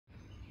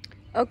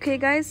Okay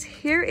guys,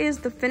 here is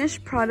the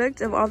finished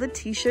product of all the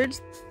t-shirts.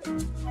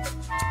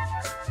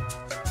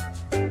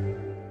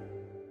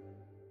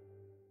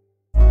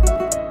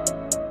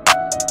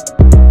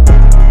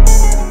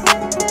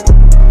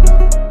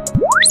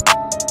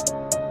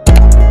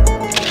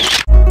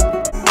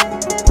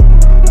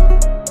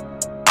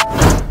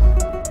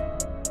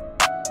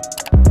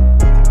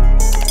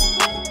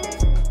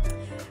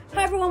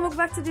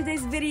 Back to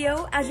today's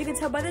video. As you can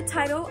tell by the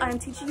title, I'm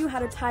teaching you how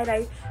to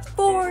tie-dye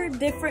 4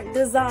 different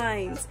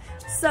designs.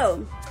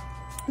 So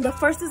the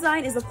first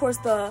design is of course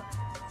the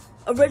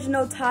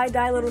original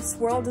tie-dye little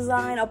swirl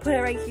design. I'll put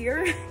it right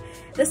here.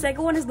 The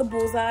second one is the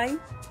bullseye,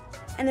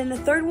 and then the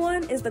third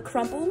one is the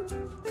crumple,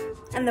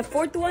 and the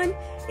fourth one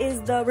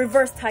is the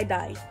reverse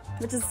tie-dye,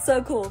 which is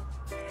so cool.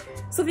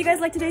 So if you guys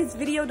like today's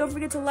video, don't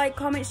forget to like,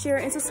 comment, share,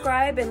 and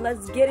subscribe, and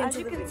let's get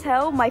into it. As you can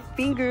tell, my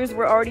fingers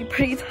were already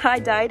pretty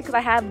tie-dyed because I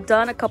have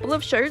done a couple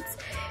of shirts.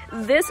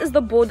 This is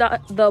the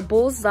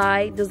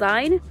bullseye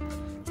design.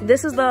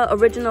 This is the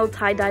original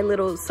tie-dye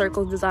little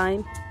circle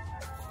design.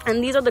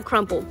 And these are the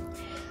crumple.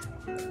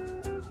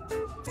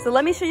 So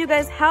let me show you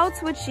guys how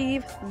to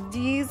achieve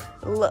these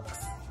looks.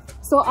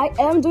 So I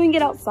am doing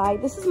it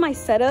outside. This is my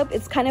setup.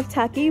 It's kind of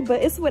tacky,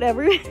 but it's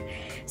whatever.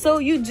 So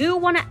you do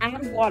want to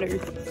add water.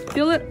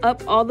 Fill it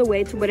up all the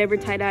way to whatever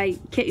tie-dye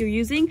kit you're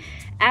using.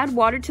 Add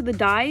water to the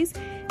dyes,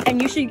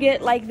 and you should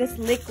get like this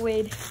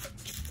liquid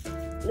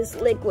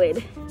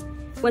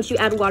once you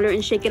add water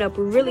and shake it up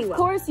really well. Of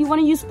course, you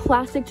want to use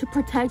plastic to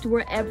protect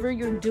wherever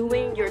you're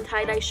doing your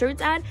tie-dye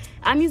shirts at.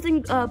 I'm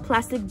using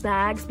plastic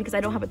bags because I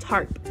don't have a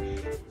tarp.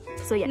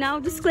 So yeah, now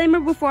disclaimer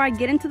before I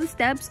get into the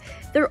steps,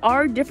 there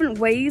are different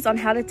ways on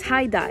how to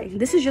tie-dye.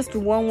 This is just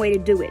one way to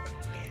do it.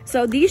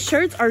 So these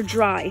shirts are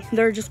dry.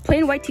 They're just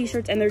plain white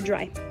t-shirts and they're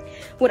dry.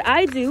 What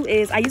I do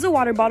is I use a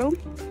water bottle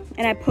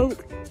and I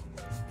poke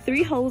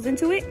 3 holes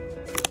into it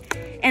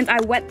and I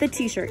wet the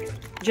t-shirt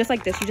just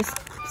like this. You just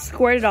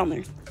squirt it on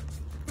there.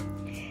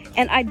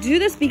 And I do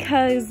this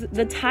because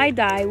the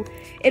tie-dye,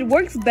 it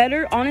works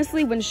better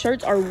honestly when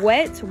shirts are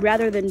wet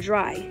rather than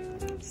dry.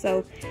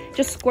 So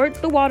just squirt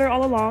the water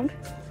all along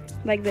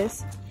like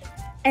this.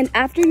 And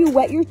after you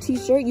wet your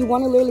t-shirt, you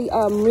want to literally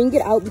wring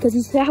it out because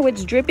you see how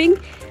it's dripping?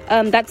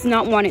 That's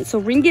not wanted. So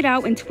wring it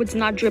out until it's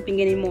not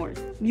dripping anymore.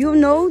 You'll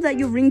know that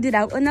you wringed it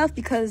out enough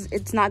because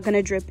it's not going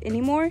to drip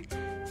anymore.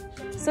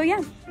 So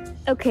yeah.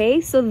 Okay,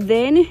 so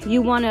then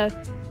you want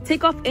to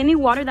take off any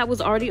water that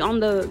was already on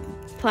the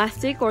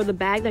plastic or the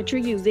bag that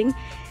you're using,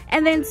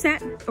 and then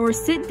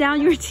sit down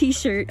your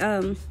t-shirt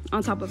on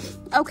top of it.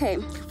 Okay,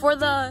 for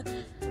the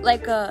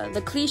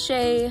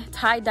cliche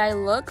tie-dye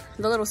look,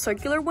 the little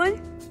circular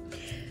one,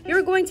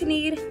 you're going to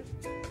need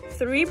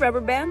 3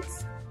 rubber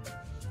bands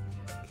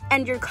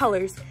and your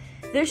colors.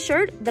 This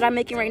shirt that I'm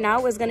making right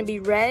now is going to be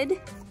red,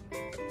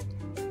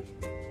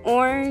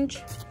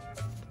 orange,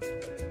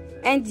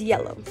 and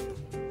yellow.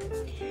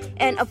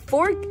 And a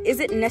fork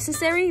isn't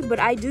necessary, but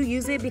I do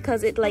use it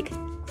because it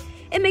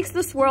makes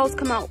the swirls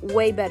come out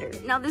way better.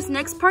 Now this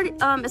next part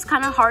is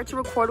kind of hard to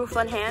record with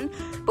one hand,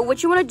 but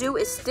what you want to do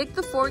is stick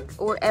the fork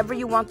wherever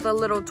you want the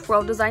little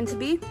twirl design to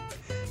be,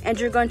 and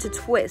you're going to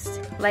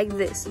twist like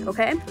this,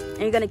 okay? And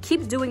you're going to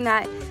keep doing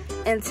that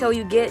until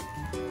you get,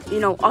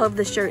 all of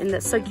the shirt in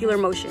the circular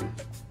motion.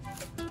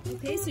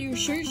 Okay, so your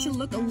shirt should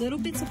look a little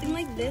bit something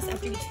like this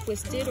after you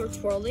twist it or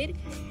twirl it.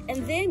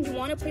 And then you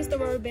want to place the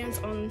rubber bands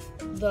on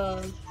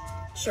the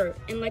shirt.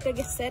 And like I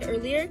said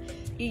earlier,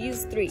 you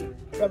use 3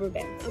 rubber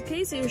bands.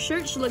 Okay, so your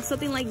shirt should look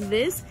something like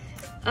this.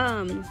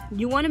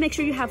 You want to make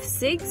sure you have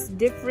 6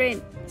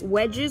 different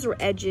wedges or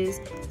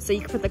edges so you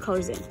can put the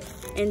colors in.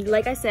 And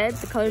like I said,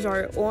 the colors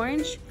are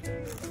orange,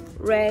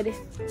 red,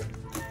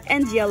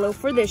 and yellow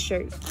for this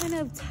shirt. What kind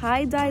of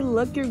tie-dye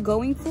look you're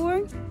going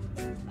for?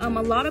 A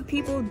lot of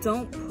people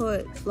don't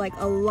put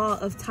a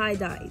lot of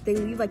tie-dye. They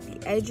leave the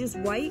edges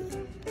white,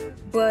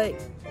 but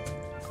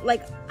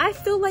I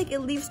feel like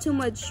it leaves too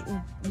much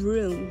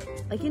room.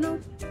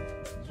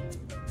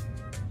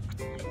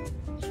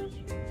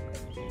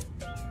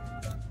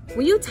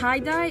 When you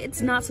tie-dye,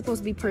 it's not supposed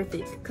to be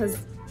perfect because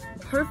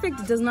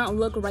perfect does not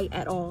look right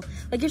at all.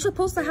 You're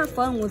supposed to have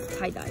fun with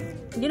tie-dye,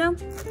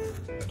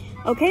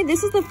 Okay,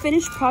 this is the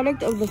finished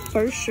product of the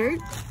first shirt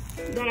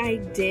that I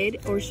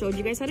did or showed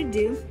you guys how to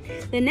do.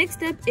 The next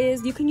step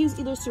is you can use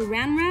either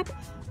saran wrap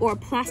or a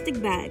plastic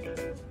bag.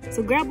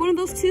 So grab one of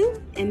those 2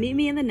 and meet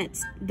me in the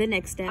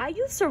next step. I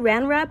use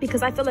saran wrap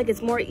because I feel like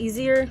it's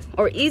easier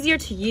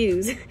to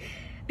use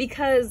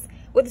because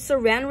with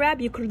saran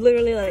wrap you could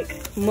literally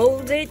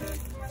mold it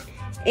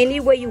any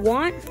way you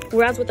want,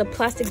 whereas with a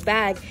plastic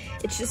bag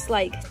it's just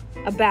like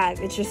a bag,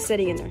 it's just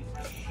sitting in there.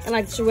 And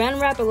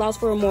saran wrap allows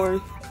for a more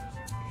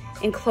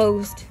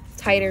enclosed,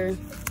 tighter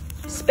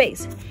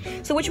space.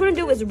 So what you want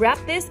to do is wrap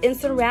this in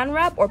saran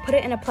wrap or put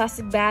it in a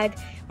plastic bag,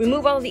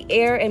 remove all of the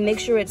air and make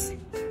sure it's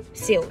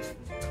sealed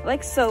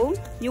like so.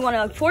 You want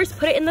to of course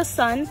put it in the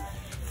sun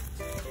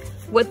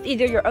with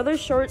either your other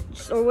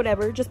shorts or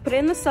whatever. Just put it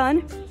in the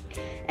sun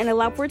and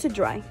allow for it to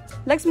dry.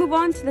 let's move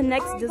on to the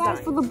next design. Guys,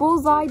 for the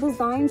Bullseye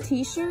design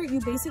t-shirt, you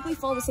basically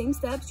follow the same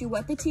steps. You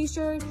wet the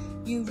t-shirt,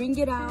 you wring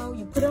it out,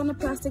 you put it on a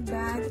plastic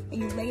bag,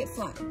 and you lay it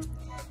flat.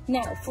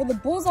 Now, for the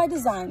Bullseye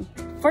design,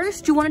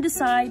 first you want to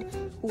decide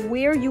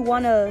where you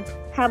want to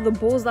have the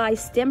bullseye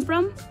stem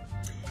from.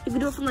 You can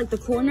do it from like the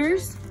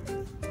corners.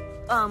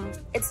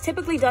 It's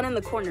typically done in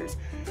the corners.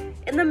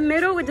 In the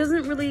middle, it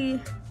doesn't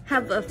really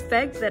have the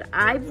effect that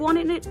I've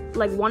wanted it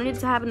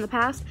to have in the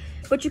past,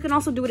 but you can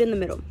also do it in the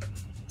middle.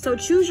 So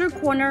choose your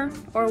corner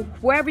or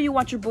wherever you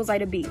want your bullseye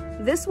to be.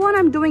 This one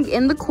I'm doing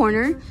in the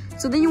corner.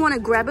 So then you want to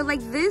grab it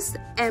like this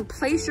and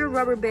place your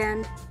rubber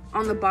band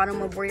on the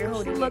bottom of where you're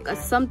holding it. Look at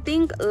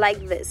something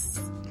like this.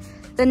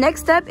 The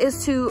next step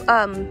is to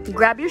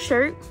grab your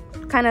shirt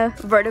kind of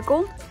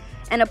vertical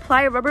and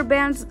apply rubber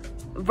bands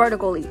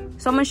vertically.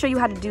 So I'm going to show you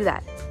how to do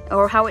that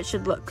or how it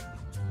should look.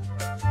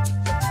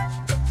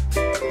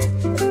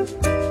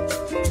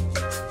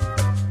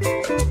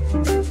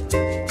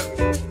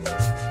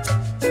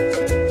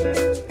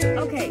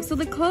 Okay, so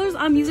the colors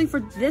I'm using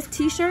for this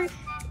t-shirt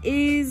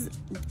is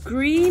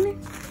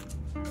green.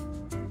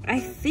 I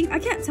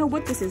can't tell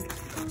what this is.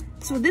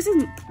 So this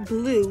is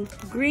blue,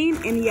 green,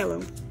 and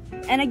yellow.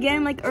 And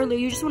again, like earlier,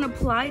 you just want to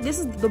apply, this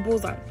is the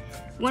bullseye.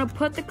 You want to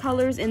put the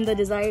colors in the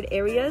desired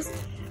areas.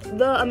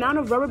 The amount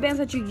of rubber bands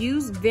that you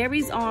use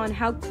varies on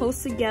how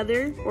close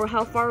together or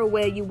how far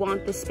away you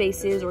want the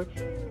spaces or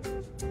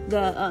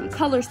the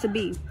colors to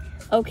be.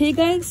 Okay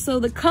guys, so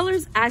the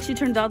colors actually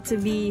turned out to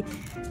be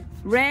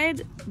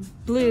red,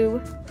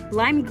 blue,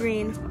 lime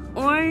green,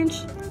 orange,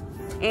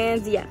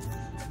 and yeah,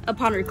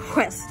 upon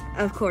request,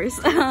 of course.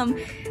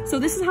 So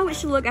this is how it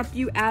should look after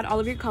you add all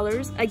of your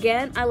colors.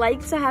 Again, I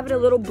like to have it a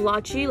little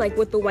blotchy, like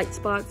with the white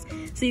spots,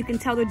 so you can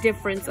tell the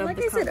difference of the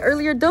colors. Like I said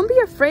earlier, don't be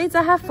afraid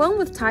to have fun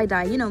with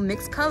tie-dye. You know,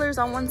 mix colors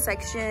on one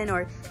section,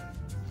 or,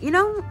 you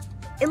know,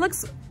 it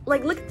looks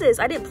like, look at this.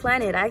 I didn't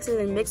plan it. I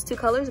actually mixed two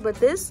colors, but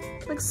this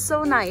looks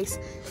so nice.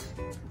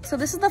 So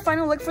this is the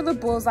final look for the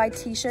Bullseye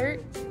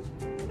t-shirt.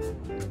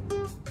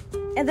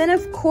 And then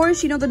of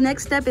course, you know, the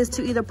next step is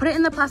to either put it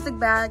in the plastic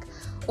bag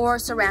or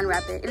saran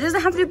wrap it. It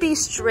doesn't have to be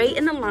straight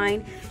in a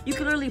line. You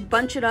can literally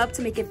bunch it up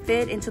to make it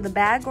fit into the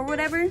bag or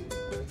whatever.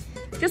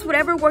 Just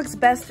whatever works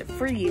best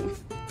for you.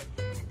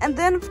 And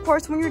then of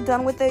course, when you're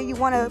done with it, you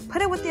want to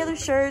put it with the other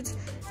shirts,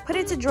 put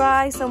it to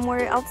dry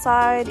somewhere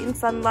outside in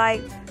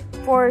sunlight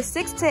for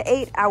 6 to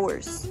 8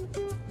 hours.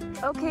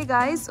 Okay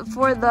guys,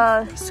 for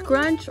the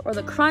scrunch or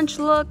the crunch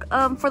look,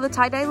 for the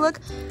tie-dye look,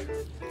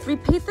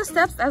 repeat the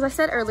steps as I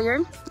said earlier,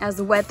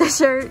 as wet the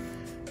shirt,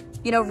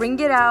 you know, wring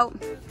it out,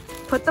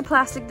 put the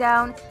plastic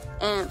down,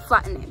 and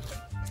flatten it.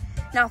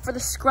 Now for the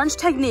scrunch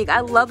technique,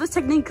 I love this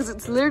technique because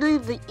it's literally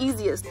the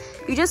easiest.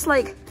 You just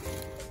like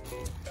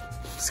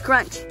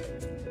scrunch.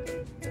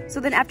 So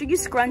then after you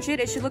scrunch it,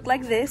 it should look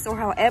like this, or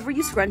however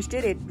you scrunched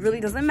it, it really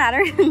doesn't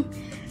matter.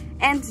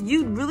 And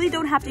you really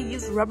don't have to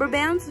use rubber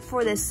bands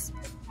for this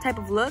type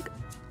of look,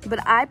 but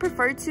I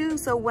prefer to,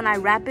 so when I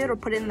wrap it or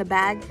put it in the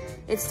bag,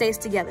 it stays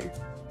together.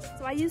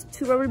 So I used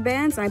 2 rubber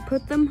bands and I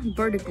put them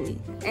vertically.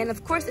 And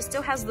of course, it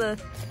still has the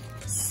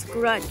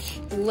scrunch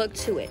look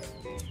to it.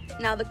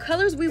 Now the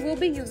colors we will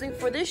be using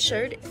for this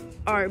shirt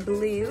are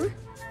blue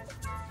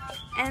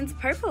and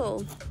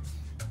purple.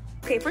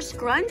 Okay, for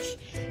scrunch,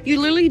 you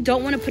literally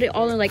don't want to put it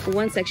all in like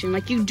one section.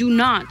 Like you do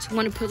not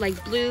want to put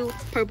like blue,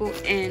 purple,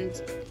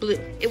 and blue.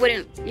 It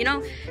wouldn't, you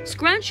know,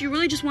 scrunch, you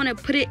really just want to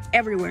put it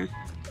everywhere.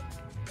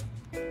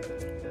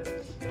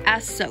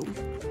 As so.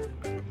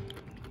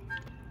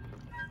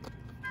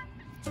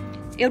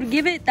 It would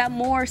give it that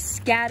more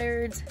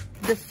scattered,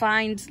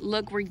 defined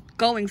look we're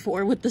going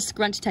for with the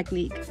scrunch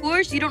technique. Of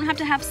course, you don't have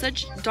to have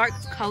such dark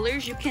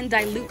colors. You can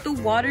dilute the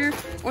water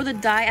or the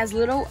dye as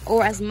little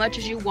or as much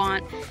as you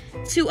want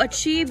to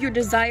achieve your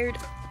desired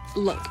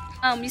look.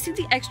 You see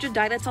the extra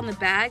dye that's on the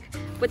bag?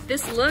 With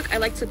this look, I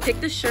like to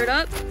pick the shirt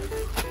up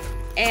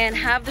and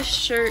have the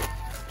shirt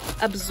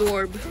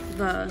absorb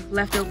the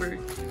leftover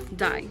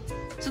dye.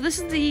 So this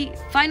is the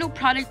final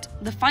product,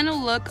 the final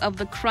look of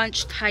the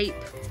crunch type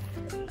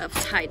of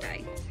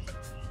tie-dye.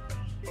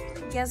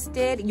 Guessed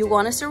it, you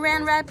want to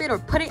saran wrap it or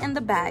put it in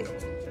the bag.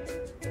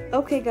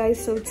 Okay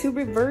guys, so to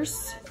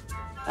reverse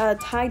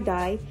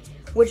tie-dye,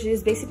 which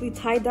is basically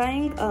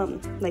tie-dyeing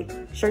like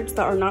shirts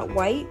that are not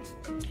white,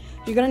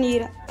 you're gonna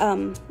need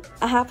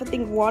a half a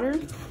thing of water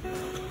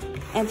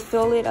and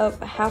fill it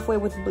up halfway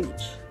with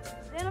bleach.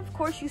 Then of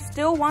course you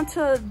still want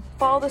to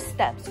follow the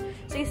steps.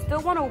 So you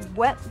still want to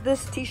wet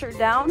this t-shirt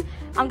down.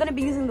 I'm gonna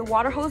be using the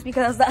water hose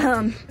because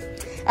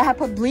I have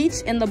put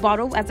bleach in the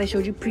bottle as I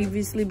showed you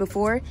previously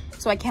before,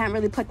 so I can't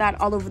really put that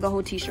all over the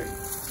whole t-shirt.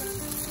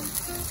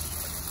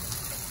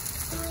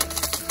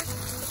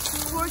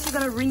 Of course, you're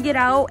gonna wring it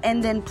out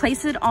and then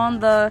place it on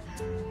the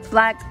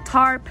black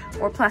tarp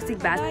or plastic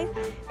bag.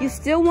 You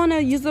still want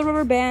to use the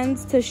rubber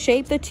bands to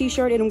shape the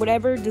t-shirt in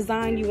whatever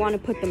design you want to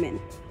put them in.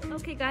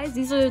 Okay guys,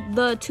 these are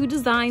the 2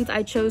 designs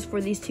I chose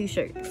for these 2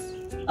 shirts.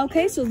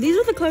 Okay, so these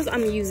are the colors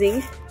I'm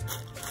using,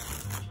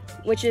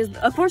 which is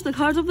of course the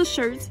colors of the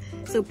shirts.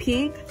 So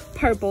pink,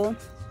 purple,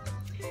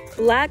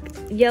 black,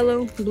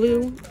 yellow,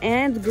 blue,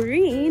 and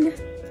green.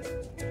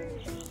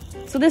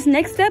 So this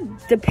next step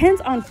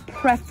depends on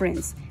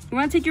preference. You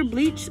want to take your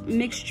bleach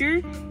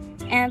mixture,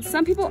 and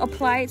some people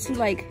apply it to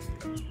like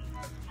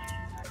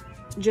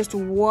just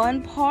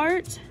one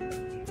part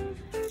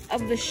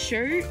of the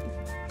shirt,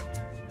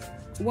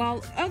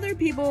 while other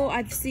people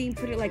I've seen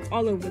put it like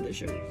all over the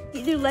shirt.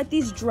 Either let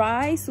these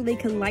dry so they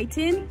can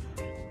lighten.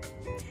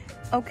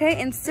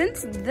 Okay, and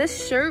since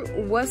this shirt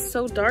was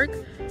so dark,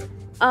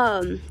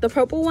 the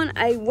purple one,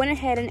 I went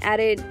ahead and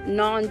added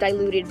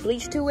non-diluted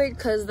bleach to it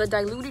because the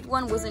diluted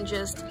one wasn't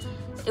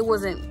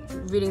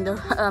meeting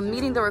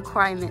the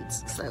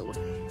requirements. So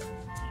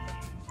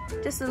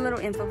just a little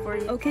info for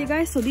you. Okay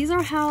guys, so these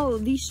are how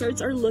these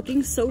shirts are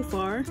looking so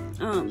far,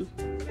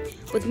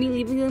 with me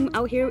leaving them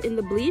out here in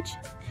the bleach.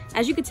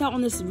 As you can tell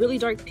on this really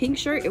dark pink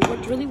shirt, it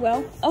worked really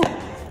well.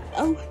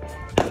 Oh,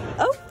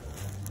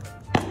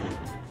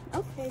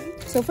 okay.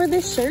 So for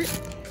this shirt,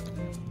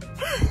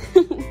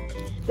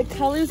 the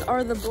colors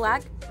are the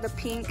black, the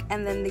pink,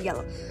 and then the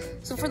yellow.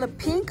 So for the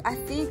pink, I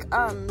think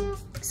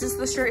since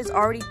the shirt is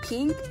already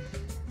pink,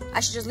 I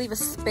should just leave a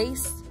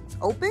space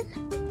open,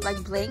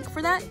 like blank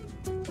for that.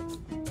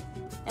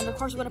 And of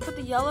course, we're gonna put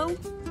the yellow,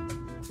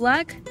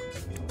 black.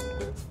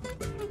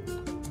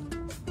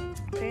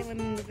 Okay, let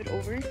me move it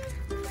over.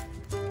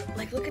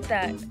 Like, look at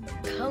that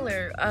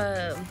color,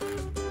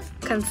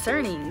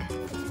 concerning.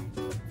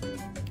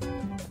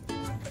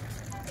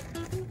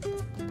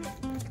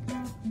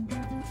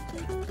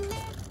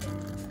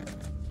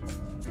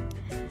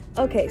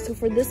 Okay, so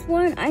for this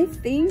one, I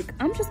think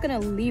I'm just gonna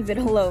leave it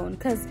alone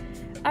because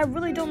I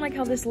really don't like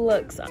how this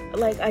looks.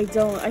 Like, I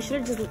should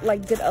have just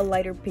like did a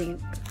lighter pink.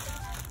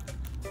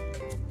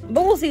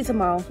 But we'll see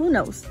tomorrow, who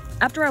knows?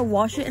 After I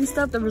wash it and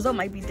stuff, the result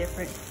might be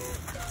different.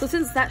 So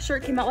since that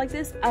shirt came out like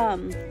this,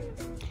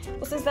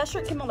 since that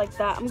shirt came out like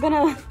that, I'm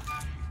gonna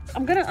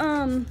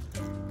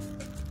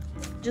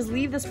just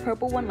leave this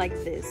purple one like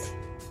this.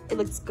 It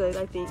looks good,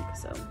 I think,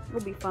 so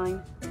we'll be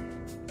fine.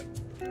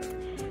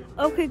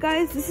 Okay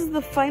guys, this is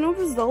the final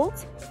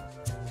result.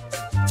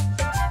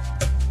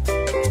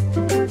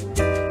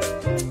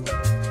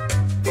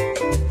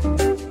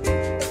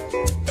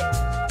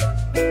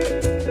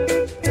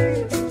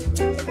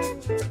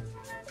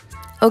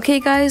 Okay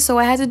guys, so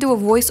I had to do a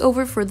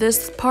voiceover for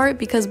this part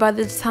because by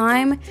the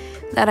time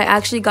that I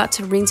actually got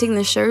to rinsing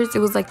the shirts, it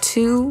was like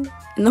 2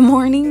 in the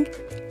morning.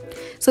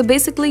 So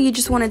basically, you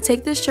just want to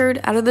take the shirt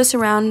out of the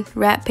saran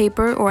wrap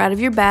paper or out of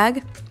your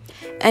bag,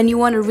 and you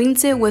want to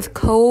rinse it with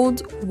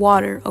cold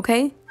water,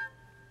 okay?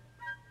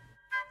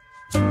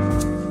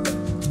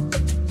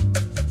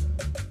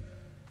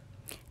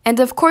 And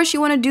of course, you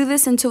want to do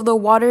this until the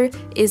water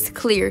is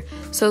clear.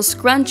 So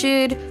scrunch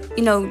it,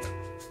 you know,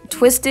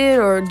 twist it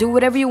or do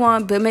whatever you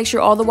want, but make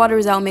sure all the water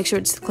is out, make sure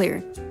it's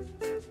clear.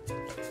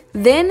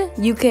 Then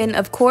you can,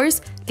 of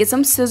course, get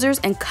some scissors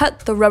and cut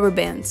the rubber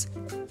bands.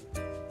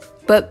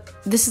 But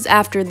this is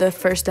after the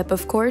first step,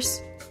 of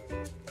course.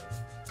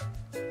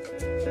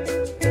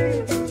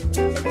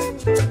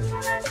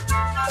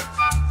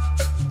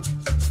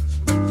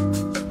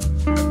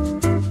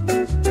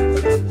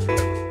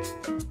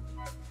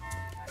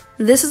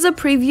 This is a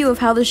preview of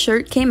how the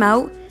shirt came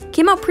out.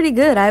 Came out pretty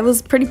good. I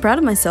was pretty proud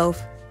of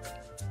myself.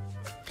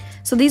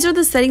 So these are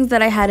the settings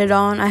that I had it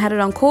on. I had it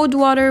on cold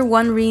water,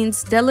 1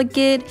 rinse,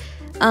 delicate.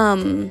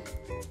 I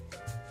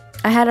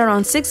had it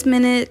on 6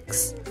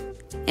 minutes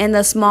and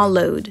a small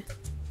load.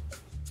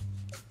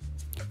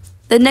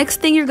 The next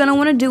thing you're going to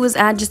want to do is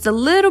add just a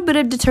little bit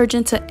of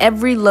detergent to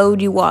every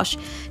load you wash.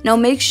 Now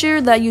make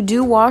sure that you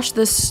do wash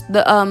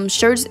the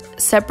shirts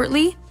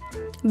separately,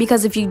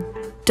 because if you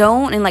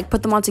don't and like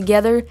put them all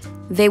together,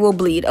 they will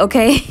bleed,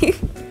 okay?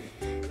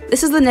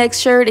 This is the next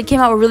shirt. It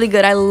came out really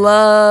good. I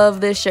love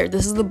this shirt.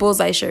 This is the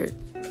Bullseye shirt.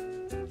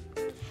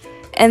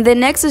 And then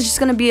next is just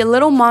going to be a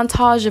little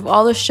montage of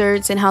all the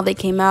shirts and how they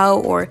came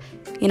out, or,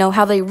 you know,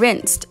 how they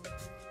rinsed.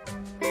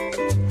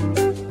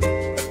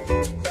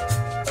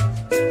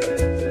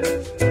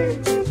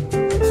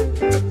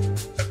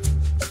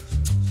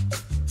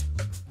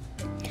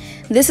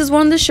 This is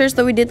one of the shirts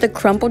that we did the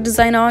crumple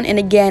design on, and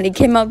again, it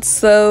came out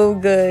so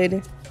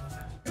good.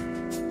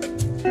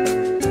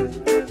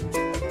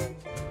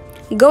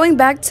 Going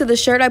back to the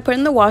shirt I put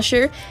in the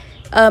washer,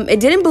 it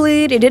didn't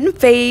bleed, it didn't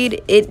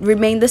fade, it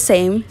remained the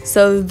same,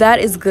 so that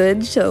is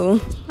good. So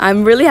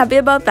I'm really happy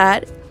about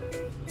that.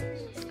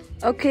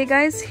 Okay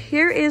guys,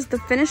 here is the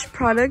finished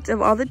product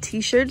of all the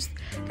t-shirts.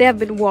 They have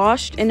been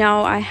washed, and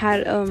now I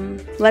had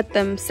let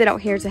them sit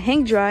out here to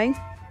hang dry,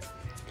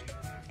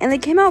 and they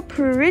came out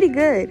pretty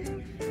good.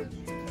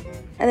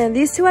 And then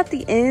these two at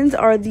the ends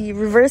are the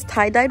reverse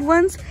tie-dyed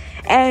ones,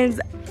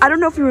 and I don't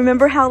know if you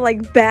remember how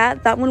like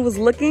bad that one was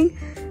looking,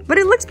 but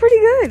it looks pretty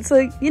good.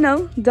 So, you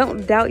know,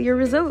 don't doubt your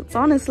results,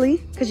 honestly,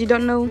 because you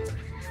don't know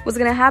what's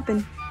gonna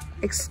happen.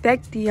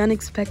 Expect the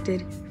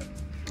unexpected.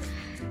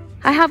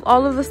 I have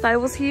all of the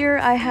styles here.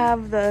 I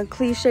have the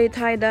cliche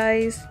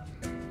tie-dyes,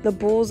 the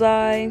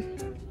bullseye,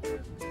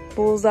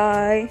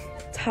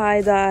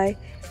 tie-dye,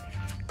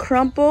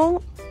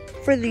 crumple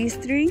for these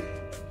 3,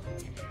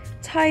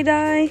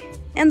 tie-dye,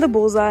 and the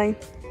bullseye.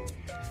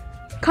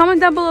 Comment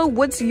down below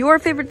what's your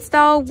favorite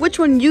style, which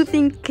one you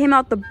think came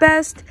out the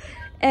best.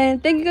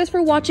 And thank you guys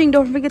for watching.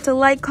 Don't forget to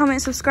like,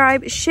 comment,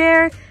 subscribe,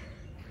 share.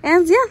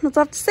 And yeah, that's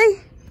all I have to say.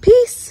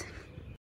 Peace.